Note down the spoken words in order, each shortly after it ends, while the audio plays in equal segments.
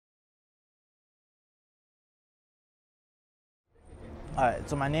Alright,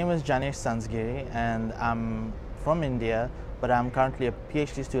 so my name is Janesh Sanzgiri and I'm from India, but I'm currently a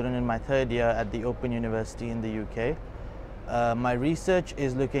PhD student in my third year at the Open University in the UK. My research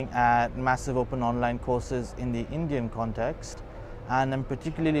is looking at massive open online courses in the Indian context, and I'm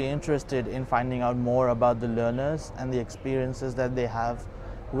particularly interested in finding out more about the learners and the experiences that they have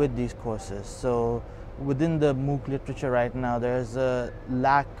with these courses. So within the MOOC literature right now, there's a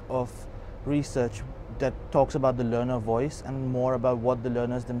lack of research that talks about the learner voice and more about what the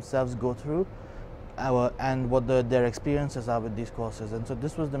learners themselves go through and what their experiences are with these courses. And so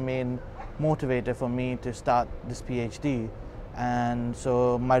this was the main motivator for me to start this PhD. And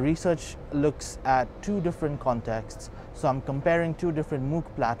so my research looks at two different contexts. So I'm comparing two different MOOC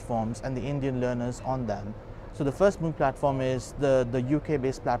platforms and the Indian learners on them. So the first MOOC platform is the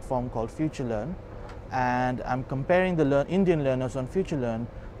UK-based platform called FutureLearn, and I'm comparing the Indian learners on FutureLearn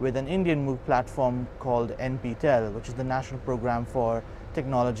with an Indian MOOC platform called NPTEL, which is the National Program for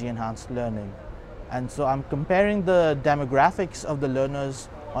Technology Enhanced Learning. And so I'm comparing the demographics of the learners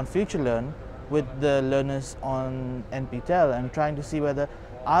on FutureLearn with the learners on NPTEL and trying to see whether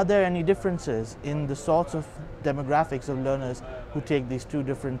are there any differences in the sorts of demographics of learners who take these two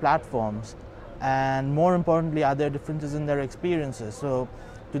different platforms, and more importantly, are there differences in their experiences? So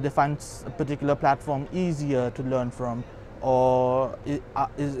do they find a particular platform easier to learn from, or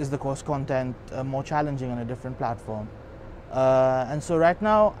is the course content more challenging on a different platform? And so right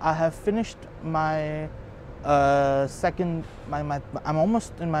now I have finished my I'm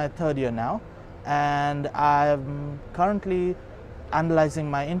almost in my third year now, and I'm currently analyzing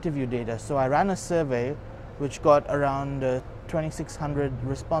my interview data. So I ran a survey which got around 2,600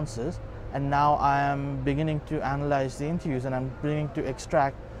 responses, and now I am beginning to analyze the interviews, and I'm beginning to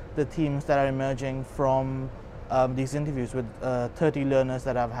extract the themes that are emerging from these interviews with 30 learners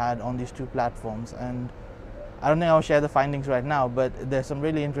that I've had on these two platforms. And I don't think I'll share the findings right now, but there's some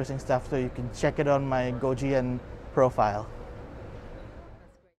really interesting stuff, so you can check it on my GoGN profile.